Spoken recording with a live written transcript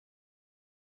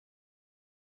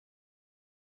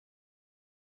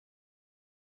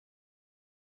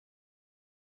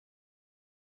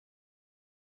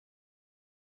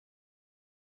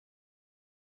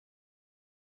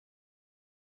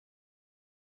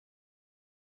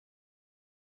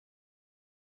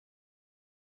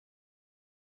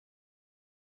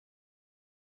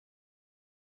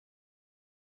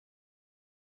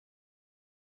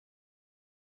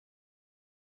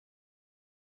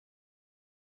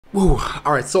Woo.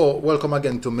 All right, so welcome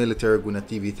again to Military Guna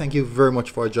TV. Thank you very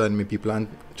much for joining me, people. And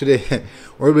today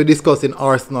we'll be discussing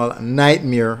Arsenal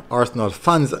nightmare, Arsenal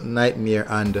fans nightmare,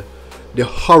 and the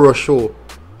horror show,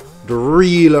 the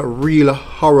real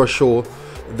horror show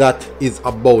that is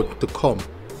about to come.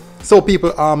 So,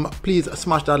 people, please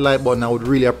smash that like button. I would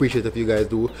really appreciate if you guys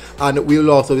do. And we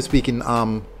will also be speaking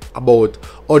about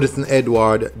Odesonne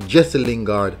Edouard, Jesse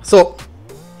Lingard. So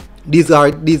these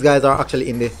guys are actually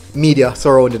in the media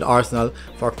surrounding Arsenal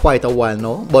for quite a while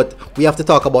now, but we have to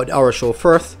talk about our show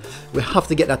first. We have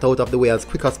to get that out of the way as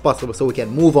quick as possible so we can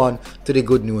move on to the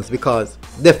good news, because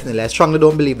definitely I strongly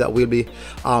don't believe that we'll be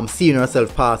seeing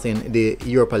ourselves passing the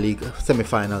Europa League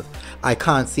semi-finals. I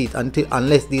can't see it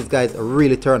unless these guys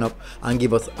really turn up and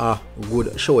give us a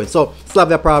good showing. So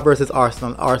Slavia Prague versus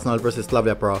Arsenal, Arsenal versus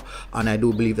Slavia Prague, and I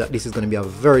do believe that this is going to be a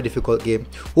very difficult game.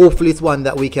 Hopefully it's one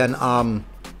that we can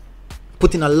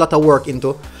put in a lot of work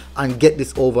into and get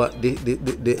this over the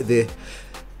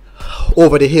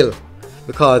hill,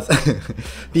 because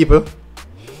people,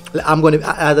 I'm going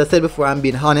to, as I said before, I'm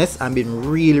being honest. I'm being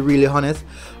really honest.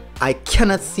 I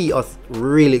cannot see us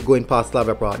really going past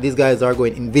Slavia Prague. These guys are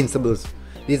going invincibles.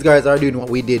 These guys are doing what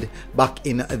we did back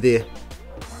in the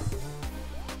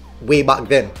way back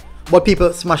then. But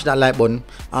people, smash that like button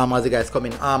as you guys come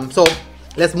in. So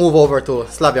let's move over to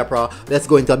Slavia Prague. Let's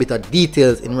go into a bit of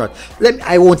details in route.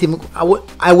 I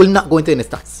will not go into any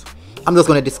stats. I'm just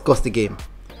going to discuss the game.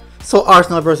 So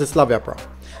Arsenal versus Slavia Prague.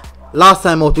 Last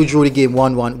time out we drew the game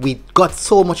 1-1. We got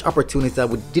so much opportunities that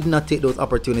we did not take those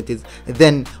opportunities.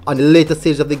 Then on the later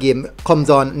stage of the game comes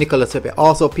on Nicolas Pepe,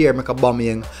 also Pierre-Emerick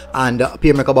Aubameyang, and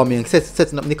Pierre-Emerick Aubameyang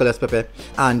setting up Nicolas Pepe,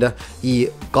 and he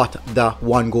got the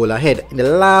 1 goal ahead. In the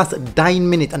last 9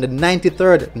 minutes, and the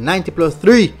 93rd, 90 plus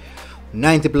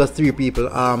 3 people,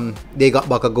 they got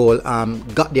back a goal,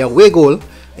 got their away goal,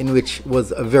 in which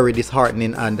was very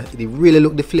disheartening, and they really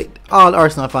looked deflated. All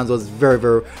Arsenal fans was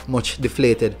very much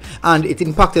deflated, and it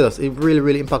impacted us. It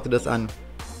really impacted us, and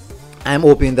I'm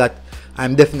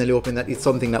definitely hoping that it's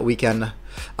something that we can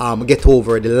get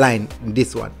over the line in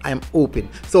this one. I'm hoping.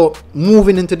 So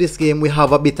moving into this game, we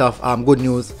have a bit of good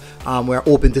news. We're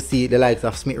hoping to see the likes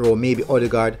of Smith Rowe, maybe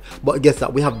Odegaard, but guess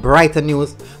what, we have brighter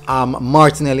news.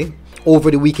 Martinelli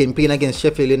over the weekend playing against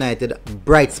Sheffield United,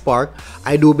 bright spark.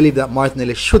 I do believe that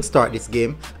Martinelli should start this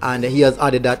game, and he has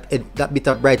added that bit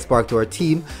of bright spark to our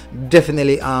team.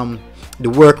 Definitely the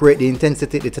work rate, the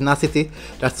intensity, the tenacity,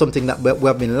 that's something that we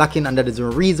have been lacking, and that is the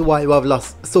reason why we have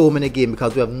lost so many games,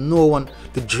 because we have no one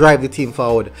to drive the team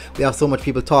forward. We have so much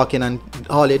people talking, and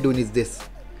all they're doing is this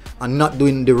and not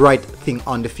doing the right thing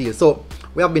on the field. So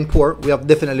we have been poor. We have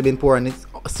definitely been poor, and it's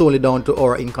solely down to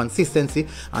our inconsistency,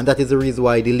 and that is the reason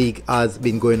why the league has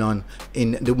been going on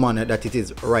in the manner that it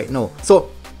is right now. So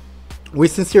we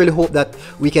sincerely hope that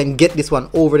we can get this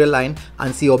one over the line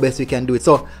and see how best we can do it.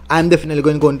 So I'm definitely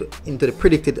going to go into the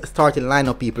predicted starting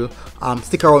lineup, people.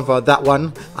 Stick around for that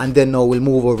one, and then now we'll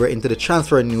move over into the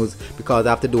transfer news, because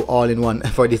I have to do all in one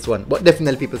for this one. But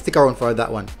definitely, people, stick around for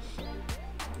that one.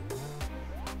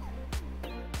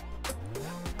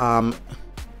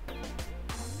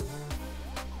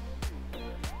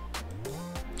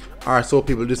 Alright, so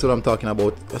people, this is what I'm talking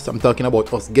about. I'm talking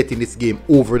about us getting this game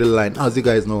over the line. As you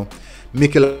guys know,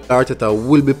 Mikel Arteta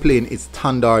will be playing its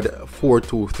standard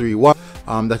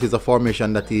 4-2-3-1. That is a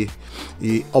formation that he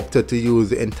opted to use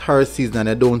the entire season, and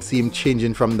I don't see him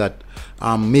changing from that.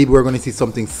 Maybe we're going to see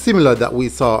something similar that we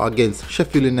saw against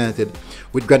Sheffield United,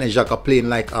 with Granit Xhaka playing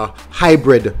like a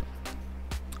hybrid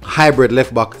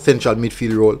left back central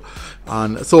midfield role.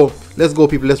 And so let's go,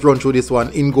 people. Let's run through this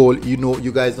one. In goal,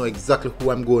 you guys know exactly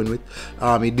who I'm going with.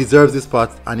 He deserves this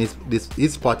spot, and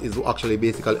his spot is actually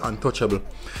basically untouchable.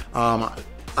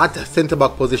 At centre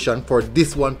back position for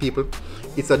this one, people,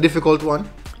 it's a difficult one.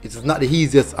 It's not the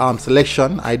easiest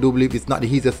selection. I do believe it's not the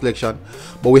easiest selection,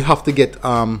 but we have to get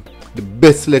the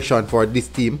best selection for this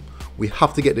team. We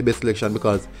have to get the best selection,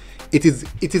 because it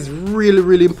is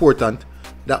really important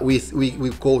that we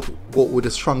go with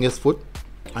the strongest foot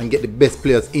and get the best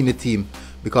players in the team,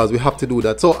 because we have to do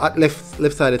that. So at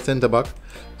left-sided centre back,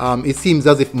 it seems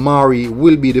as if Mari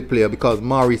will be the player, because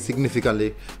Mari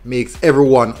significantly makes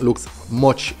everyone looks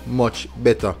much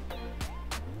better.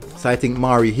 So I think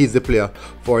Mari, he's the player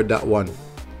for that one.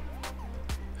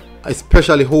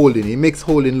 Especially Holding, he makes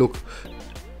Holding look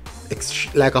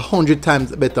like 100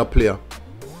 times better player.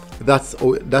 That's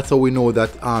how we know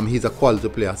that he's a quality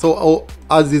player. So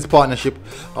as this partnership,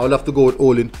 I would have to go with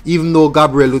Olin, even though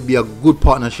Gabriel would be a good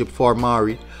partnership for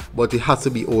Mari, but it has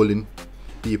to be Olin,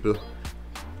 people.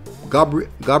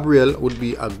 Gabriel would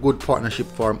be a good partnership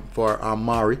for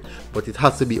Mari, but it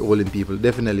has to be Olin, people,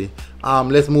 definitely.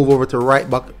 Let's move over to right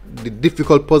back, the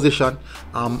difficult position.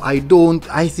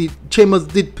 I see Chambers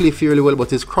did play fairly well,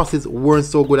 but his crosses weren't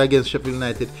so good against Sheffield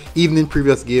United, even in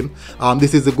previous game.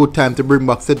 This is a good time to bring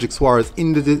back Cedric Soares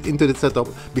into the setup,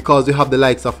 because we have the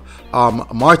likes of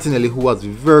Martinelli, who has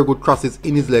very good crosses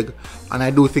in his leg, and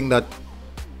I do think that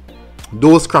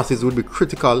those crosses would be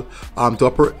critical to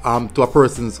a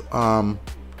person's a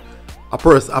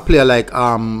player like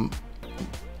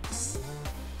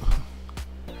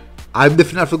I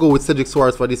definitely have to go with Cedric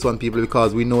Soares for this one, people,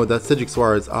 because we know that Cedric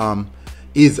Soares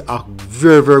is a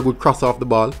very good crosser off the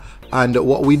ball, and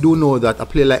what we do know that a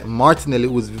player like Martinelli,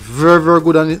 who is very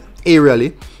good on it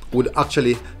aerially, would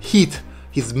actually hit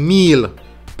his meal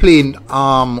playing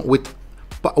with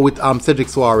Cedric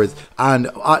Soares.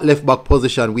 And at left back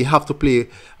position, we have to play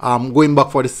going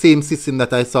back for the same system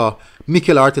that I saw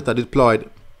Mikel Arteta deployed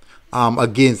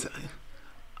against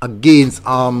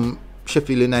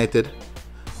Sheffield United.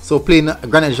 So playing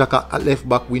Granit Xhaka at left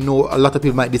back, we know a lot of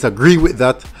people might disagree with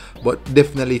that, but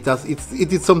definitely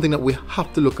it is something that we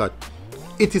have to look at.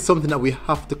 It is something that we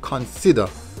have to consider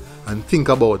and think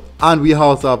about. And we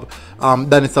also have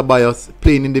Dani Ceballos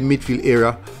playing in the midfield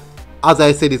area. As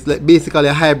I said, it's like basically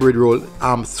a hybrid role,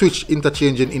 switch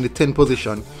interchanging in the 10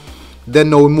 position. Then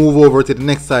now we move over to the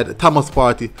next side, Thomas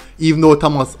Partey. Even though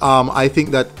Thomas, I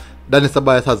think that Dani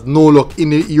Ceballos has no luck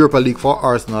in the Europa League for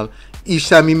Arsenal. Each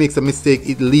time he makes a mistake,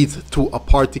 it leads to a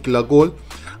particular goal,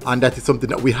 and that is something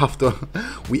that we have to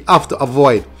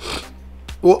avoid.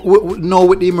 Now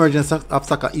with the emergence of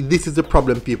Saka, this is the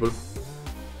problem, people.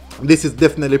 This is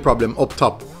definitely a problem up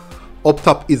top. Up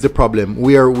top is the problem,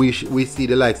 where we see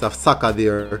the likes of Saka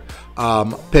there,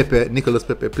 Pepe, Nicolas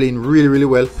Pepe playing really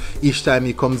well each time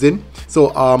he comes in.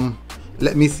 So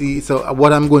let me see. So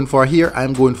what I'm going for here,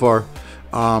 I'm going for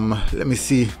let me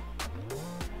see.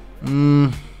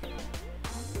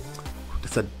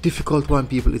 It's a difficult one,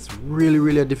 people. It's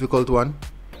really a difficult one.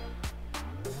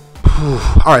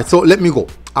 Alright, so let me go.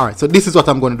 Alright, so this is what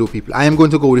I'm going to do, people. I am going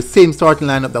to go with the same starting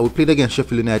lineup that we played against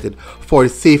Sheffield United for the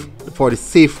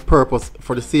safe purpose,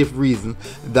 for the safe reason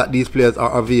that these players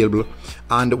are available.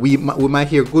 And we might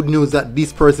hear good news that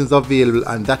this person is available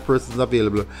and that person is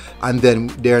available, and then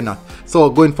they're not. So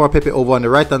going for Pepe over on the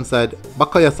right hand side,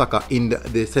 Bukayo Saka in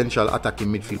the central attacking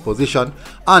midfield position,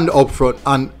 and up front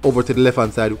and over to the left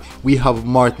hand side we have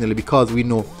Martinelli, because we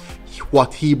know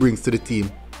what he brings to the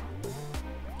team.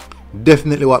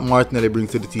 Definitely what Martinelli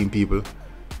brings to the team, people.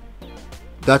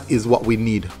 That is what we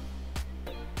need.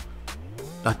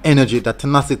 That energy, that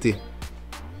tenacity,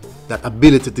 that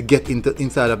ability to get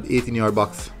inside of the 18-yard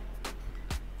box.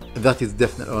 That is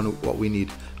definitely what we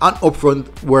need. And up front,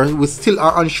 where we still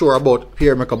are unsure about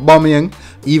Pierre-Emerick Aubameyang,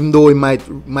 even though he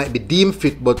might be deemed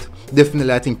fit, but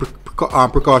definitely I think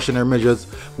precautionary measures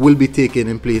will be taken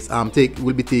in place.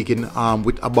 Will be taken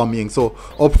with Aubameyang. So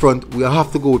up front, we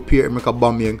have to go with Pierre-Emerick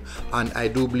Aubameyang, and I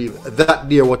do believe that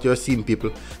there, what you're seeing,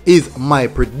 people, is my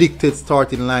predicted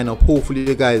starting lineup. Hopefully,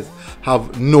 you guys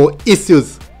have no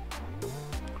issues.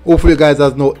 Hopefully, you guys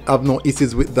have no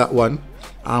issues with that one.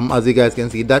 As you guys can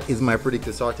see, that is my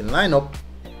predicted starting lineup.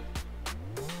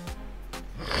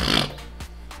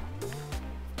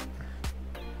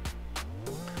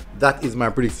 That is my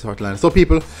predicted starting lineup. So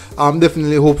people,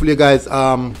 definitely, hopefully you guys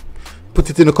put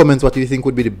it in the comments what you think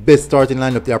would be the best starting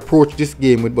lineup to approach this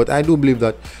game with. But I do believe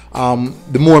that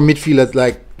the more midfielders,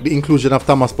 like the inclusion of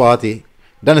Thomas Partey,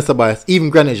 Dani Ceballos, even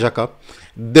Granit Xhaka,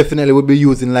 definitely would be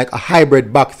using like a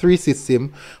hybrid back three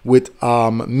system with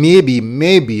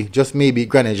maybe just maybe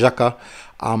Granit Xhaka,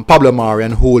 Pablo Mari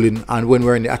and Holding, and when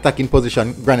we're in the attacking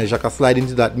position, Granit Xhaka slide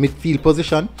into that midfield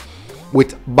position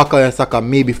with Bukayo Saka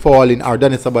maybe falling, or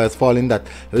Dani Ceballos falling that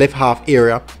left half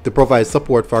area to provide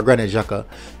support for Granit Xhaka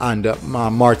and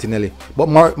Martinelli. But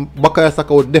Bukayo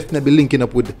Saka would definitely be linking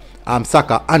up with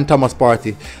Saka and Thomas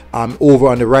Partey over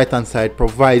on the right hand side,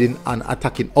 providing an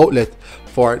attacking outlet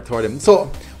for them.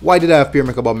 So why did I have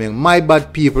Pierre-Emerick Aubameyang? My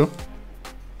bad, people.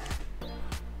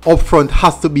 Up front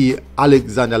has to be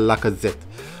Alexander Lacazette.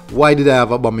 Why did I have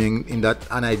Aubameyang in that?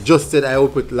 And I just said I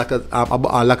would put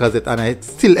Lacazette, and I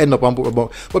still end up on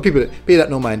Aubameyang. But people, pay that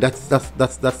no mind. That's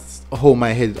how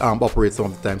my head operates some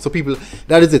of the time. So people,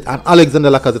 that is it. And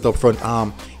Alexander Lacazette up front,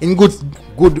 in good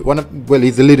one. Well,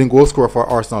 he's the leading goal scorer for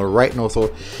Arsenal right now,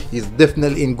 so he's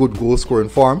definitely in good goal scoring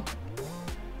form,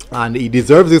 and he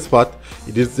deserves his spot.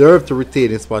 He deserves to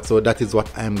retain his spot, so that is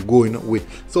what I'm going with.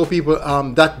 So people,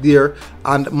 that there,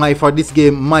 and for this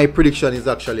game, my prediction is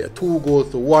actually a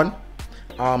 2-1.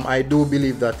 I do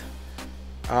believe that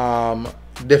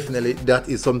definitely that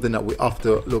is something that we have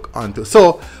to look onto.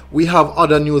 So we have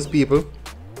other news, people.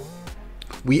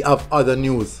 We have other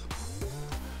news.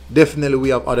 Definitely we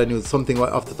have other news, something we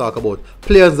have to talk about.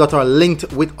 Players that are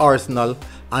linked with Arsenal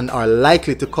and are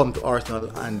likely to come to Arsenal,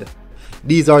 and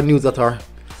these are news that are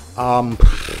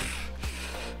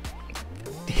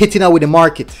hitting away the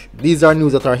market. These are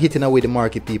news that are hitting away the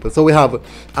market, people. So we have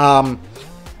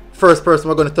first person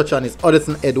we're going to touch on is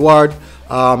Odesonne Edouard.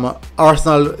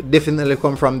 Arsenal definitely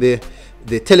come from the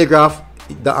Telegraph,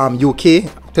 the UK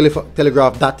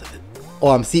telegraph.co.uk.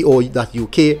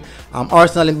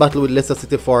 Arsenal in battle with Leicester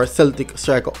City for Celtic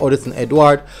striker Odesonne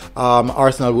Edouard.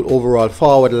 Arsenal with overall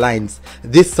forward lines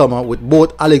this summer, with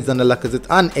both Alexander Lacazette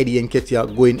and Eddie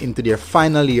Nketiah going into their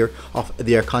final year of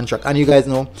their contract. And you guys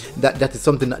know that is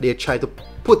something that they try to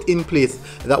put in place,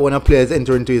 that when a player is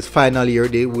entering into his final year,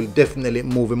 they will definitely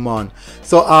move him on.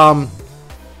 So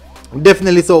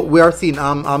definitely, so we are seeing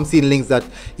I'm seeing links that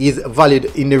is valued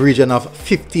in the region of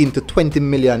 15 to 20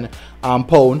 million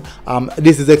pound.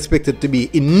 This is expected to be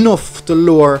enough to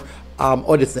lure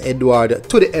Odesonne Edouard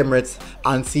to the Emirates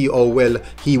and see how well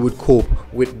he would cope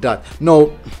with that.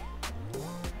 Now,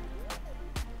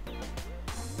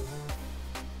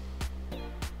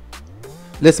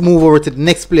 let's move over to the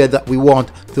next player that we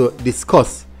want to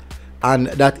discuss, and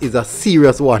that is a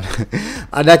serious one.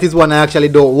 And that is one I actually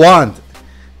don't want.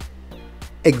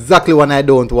 Exactly one I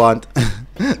don't want.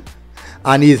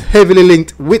 And he's heavily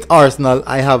linked with Arsenal.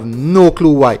 I have no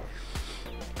clue why.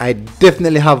 I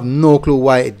definitely have no clue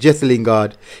why Jesse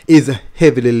Lingard is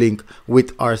heavily linked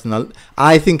with Arsenal.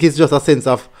 I think it's just a sense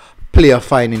of player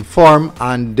finding form,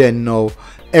 and then now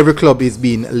every club is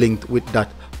being linked with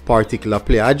that particular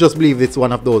player. I just believe it's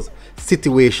one of those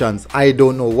situations. I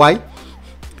don't know why,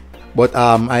 but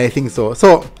I think so.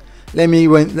 So let me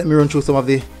run through some of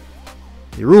the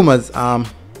rumors.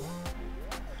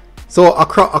 So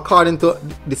according to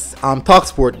this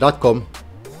Talksport.com,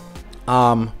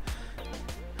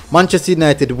 Manchester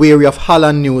United wary of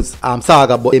Haaland news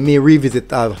saga, but they may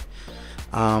revisit let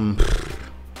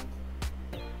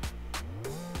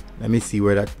me see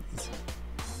where that is.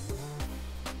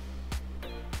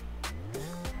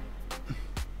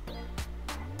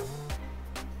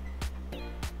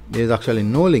 There's actually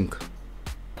no link.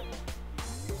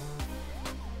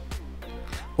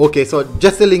 Okay, so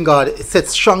Jesse Lingard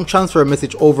sets strong transfer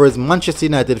message over his Manchester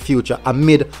United future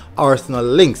amid Arsenal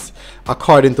links,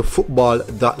 according to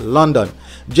Football.London.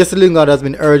 Jesse Lingard has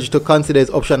been urged to consider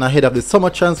his option ahead of the summer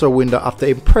transfer window after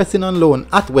impressing on loan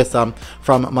at West Ham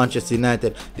from Manchester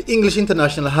United. The English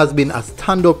international has been a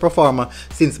standout performer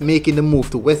since making the move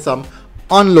to West Ham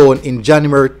on loan in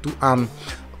January to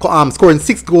scoring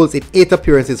 6 goals in 8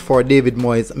 appearances for David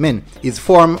Moyes' men. His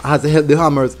form has helped the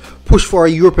Hammers push for a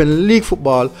European League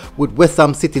football, with West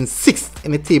Ham sitting 6th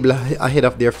in the table ahead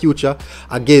of their future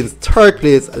against 3rd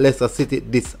place Leicester City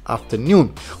this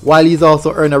afternoon. While he's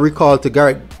also earned a recall to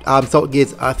Gareth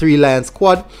Southgate's 3-Lion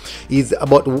squad, he's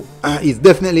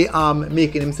definitely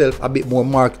making himself a bit more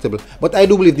marketable. But I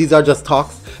do believe these are just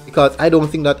talks, because I don't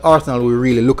think that Arsenal will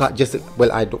really look at Jesse.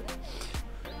 Well, I don't.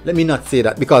 Let me not say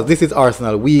that, because this is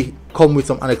Arsenal. We come with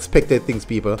some unexpected things,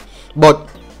 people. But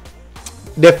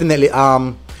definitely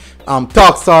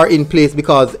talks are in place,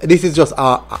 because this is just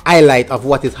a highlight of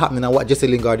what is happening and what Jesse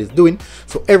Lingard is doing.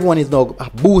 So everyone is now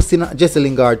boosting Jesse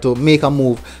Lingard to make a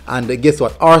move, and guess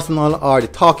what? Arsenal are the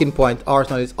talking point.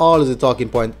 Arsenal is always the talking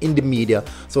point in the media,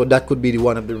 so that could be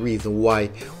one of the reasons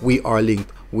why we are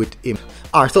linked with him.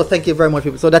 Alright, so thank you very much,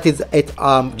 people. So that is it.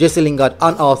 Jesse Lingard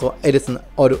and also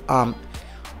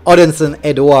Odesonne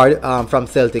Edouard from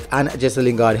Celtic, and Jesse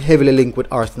Lingard heavily linked with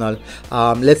Arsenal.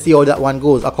 Let's see how that one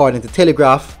goes according to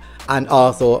Telegraph and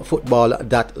also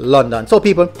Football.London. So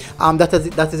people,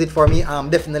 that is it for me.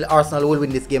 Definitely Arsenal will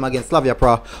win this game against Slavia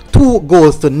Prague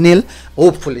 2-0,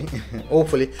 hopefully.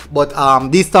 Hopefully. But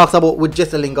these talks about with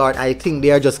Jesse Lingard, I think they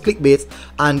are just clickbait,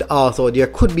 and also there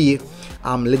could be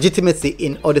legitimacy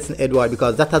in Odesonne Edouard,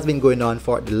 because that has been going on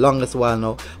for the longest while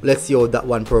now. Let's see how that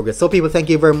one progress. So people, thank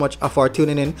you very much for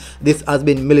tuning in. This has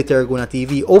been Military Guna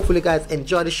TV. Hopefully guys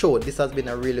enjoy the show. This has been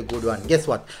a really good one. Guess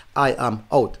what? I am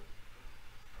out.